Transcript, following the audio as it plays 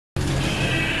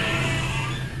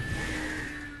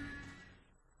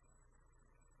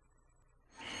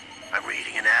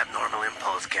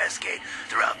cascade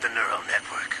throughout the neural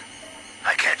network.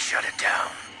 I can't shut it down.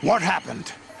 What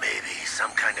happened? Maybe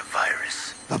some kind of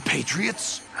virus. The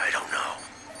Patriots? I don't know.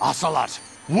 Ocelot,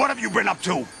 what have you been up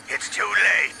to? It's too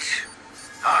late.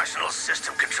 Arsenal's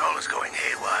system control is going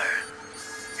haywire.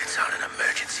 It's on an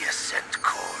emergency ascent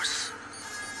course.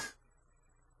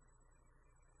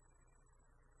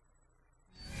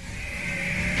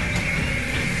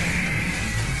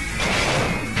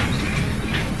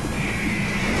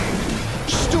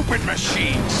 Stupid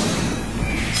machines!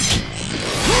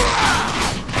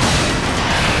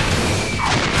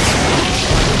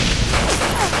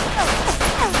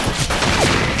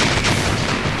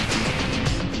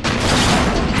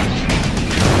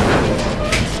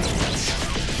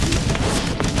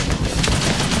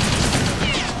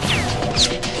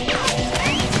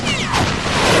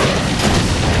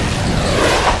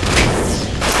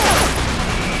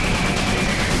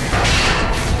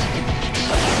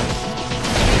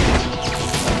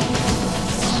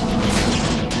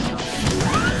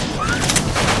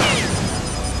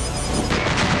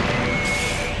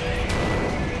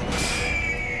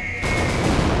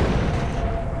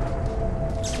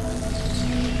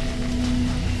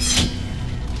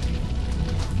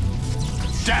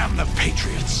 Damn the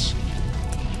Patriots!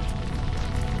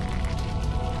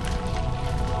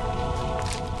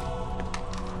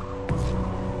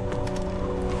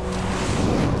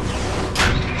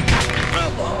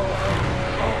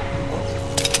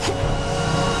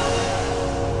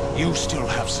 You still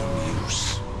have some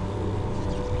use.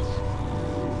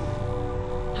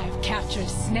 I've captured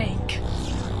Snake.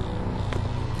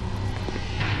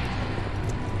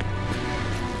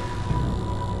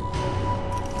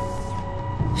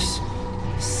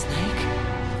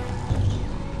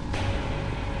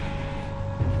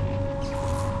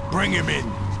 Bring him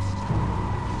in.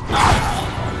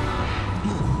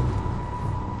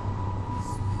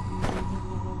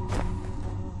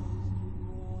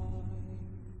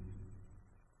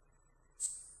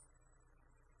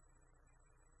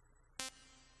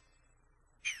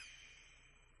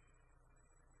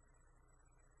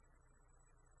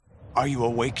 Are you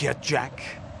awake yet, Jack?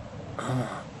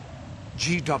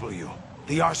 GW.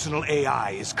 The Arsenal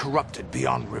AI is corrupted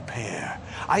beyond repair.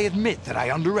 I admit that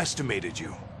I underestimated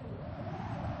you.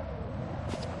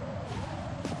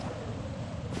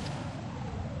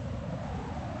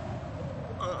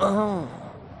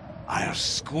 I'll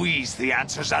squeeze the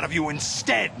answers out of you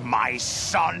instead, my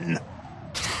son!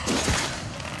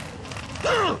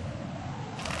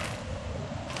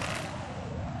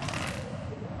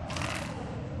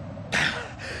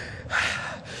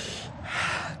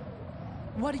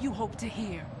 What do you hope to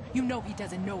hear? You know he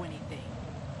doesn't know anything.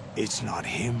 It's not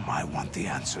him I want the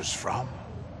answers from.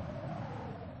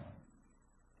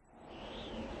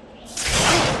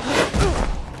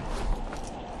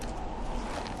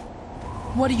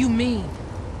 What do you mean?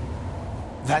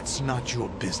 That's not your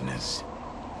business.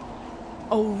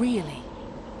 Oh, really?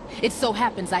 It so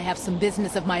happens I have some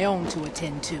business of my own to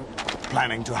attend to.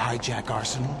 Planning to hijack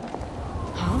Arsenal?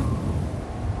 Huh?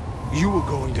 You were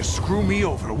going to screw me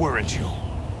over, weren't you?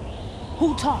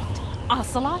 Who talked?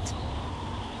 Ocelot?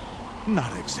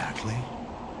 Not exactly.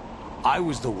 I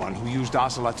was the one who used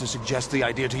Ocelot to suggest the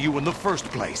idea to you in the first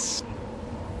place.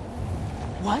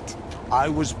 What? I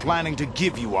was planning to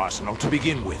give you Arsenal to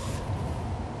begin with.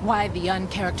 Why the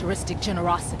uncharacteristic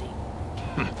generosity?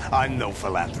 I'm no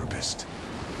philanthropist.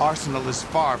 Arsenal is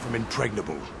far from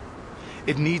impregnable.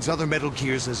 It needs other Metal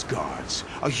Gears as guards,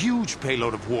 a huge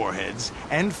payload of warheads,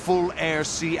 and full air,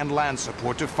 sea, and land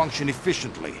support to function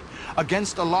efficiently.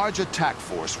 Against a large attack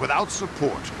force without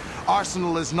support,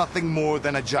 Arsenal is nothing more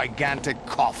than a gigantic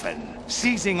coffin.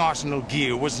 Seizing Arsenal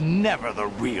gear was never the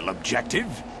real objective.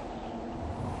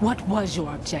 What was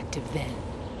your objective then?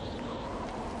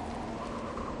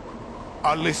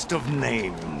 A list of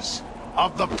names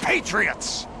of the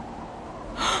Patriots!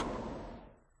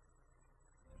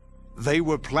 They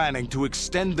were planning to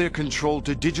extend their control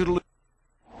to digital...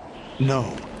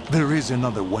 No, there is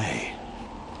another way.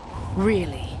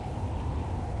 Really?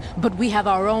 But we have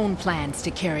our own plans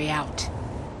to carry out.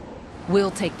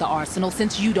 We'll take the Arsenal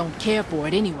since you don't care for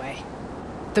it anyway.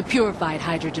 The purified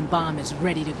hydrogen bomb is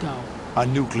ready to go. A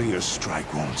nuclear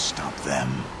strike won't stop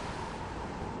them.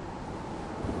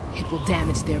 It will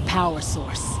damage their power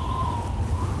source.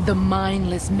 The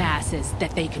mindless masses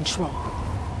that they control.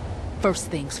 First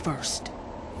things first.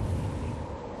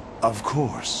 Of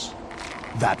course.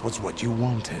 That was what you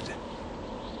wanted.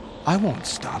 I won't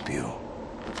stop you.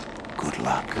 Good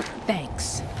luck.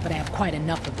 Thanks, but I have quite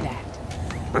enough of that.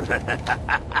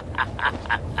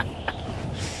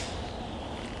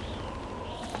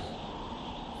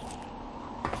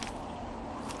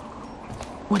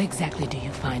 What exactly do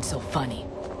you find so funny?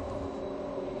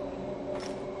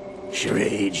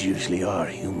 Charades usually are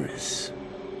humorous.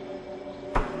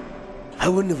 I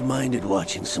wouldn't have minded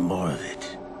watching some more of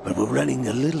it, but we're running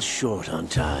a little short on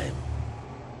time.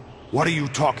 What are you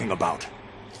talking about?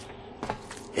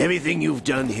 Everything you've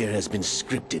done here has been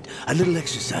scripted. A little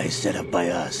exercise set up by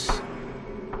us.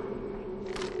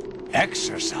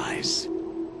 Exercise?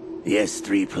 The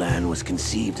S3 plan was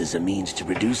conceived as a means to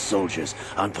reduce soldiers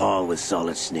on par with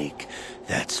Solid Snake.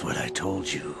 That's what I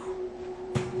told you.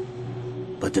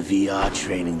 But the VR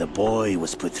training the boy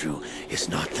was put through is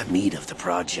not the meat of the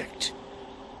project.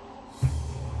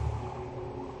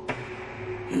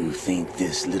 You think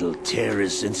this little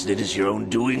terrorist incident is your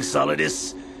own doing,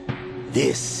 Solidus?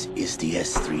 This is the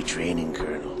S3 training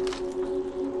kernel.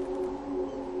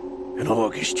 An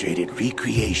orchestrated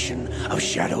recreation of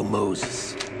Shadow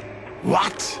Moses.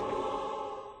 What?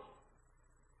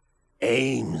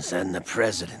 Ames and the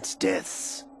President's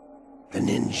deaths. The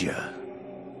ninja.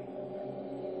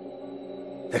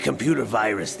 The computer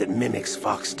virus that mimics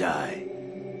Foxdie.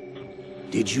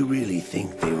 Did you really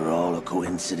think they were all a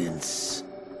coincidence?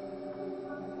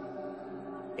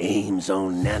 Ames'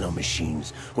 own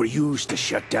nanomachines were used to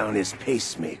shut down his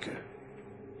pacemaker.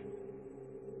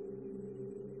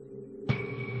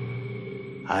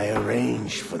 I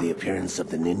arranged for the appearance of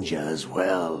the ninja as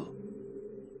well.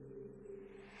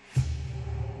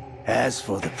 As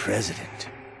for the President,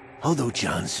 although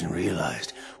Johnson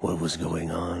realized what was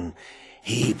going on,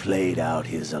 he played out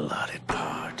his allotted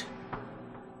part.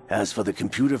 As for the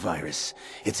computer virus,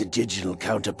 it's a digital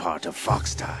counterpart of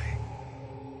Foxdie.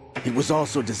 It was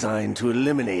also designed to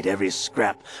eliminate every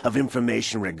scrap of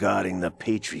information regarding the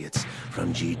Patriots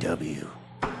from GW.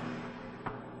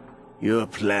 Your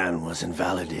plan was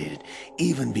invalidated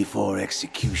even before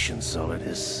execution,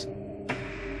 Solidus.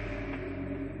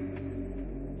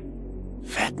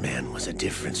 Fat Man was a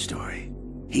different story.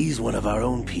 He's one of our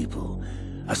own people,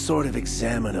 a sort of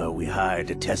examiner we hired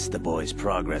to test the boy's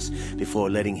progress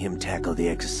before letting him tackle the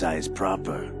exercise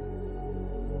proper.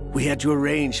 We had to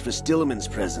arrange for Stillman's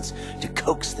presence to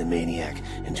coax the maniac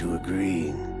into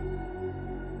agreeing.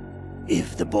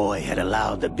 If the boy had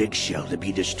allowed the big shell to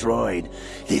be destroyed,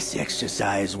 this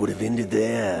exercise would have ended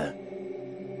there.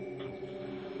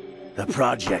 The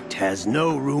project has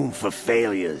no room for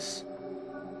failures.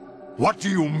 What do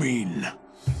you mean?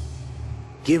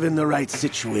 Given the right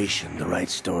situation, the right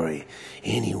story,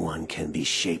 anyone can be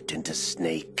shaped into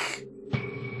Snake.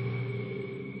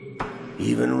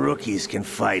 Even rookies can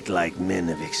fight like men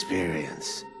of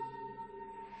experience.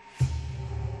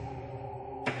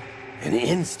 An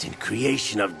instant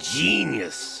creation of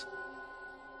genius.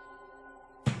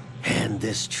 And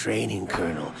this training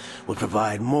kernel will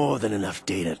provide more than enough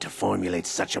data to formulate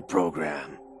such a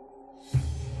program.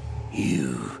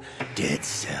 You, Dead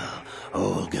Cell,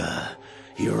 Olga,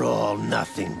 you're all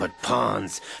nothing but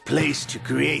pawns placed to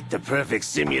create the perfect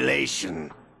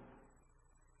simulation.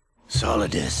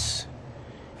 Solidus,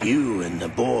 you and the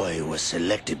boy were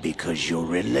selected because your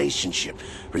relationship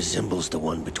resembles the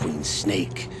one between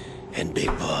Snake and Big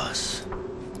Boss.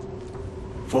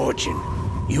 Fortune,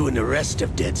 you and the rest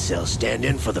of Dead Cell stand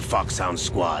in for the Foxhound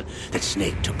squad that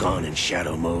Snake took on in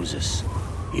Shadow Moses.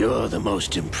 You're the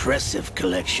most impressive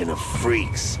collection of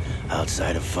freaks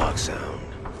outside of Foxhound.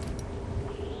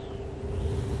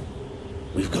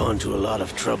 We've gone to a lot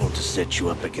of trouble to set you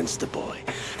up against the boy.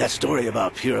 That story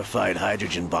about purified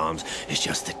hydrogen bombs is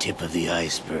just the tip of the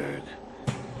iceberg.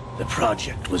 The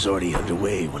project was already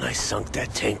underway when I sunk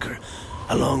that tanker,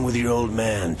 along with your old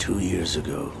man 2 years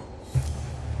ago.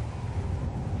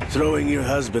 Throwing your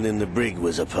husband in the brig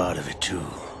was a part of it too.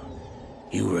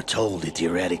 You were told that the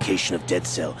eradication of Dead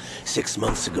Cell 6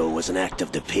 months ago was an act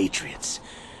of the Patriots.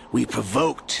 We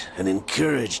provoked and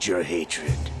encouraged your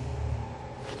hatred.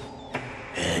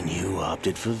 And you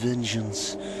opted for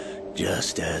vengeance,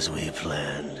 just as we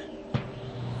planned.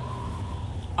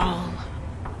 All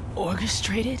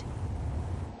orchestrated?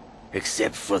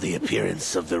 Except for the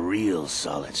appearance of the real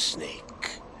Solid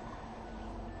Snake.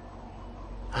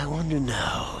 I wonder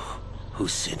now who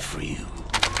sent for you.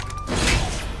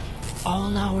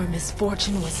 All our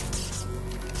misfortune was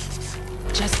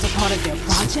just a part of their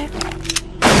project?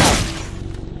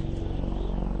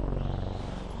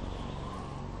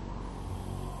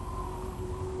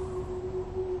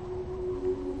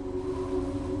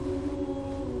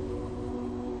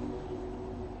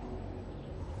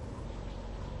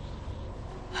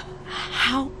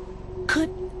 How could...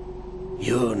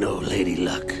 You're no Lady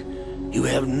Luck. You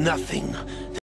have nothing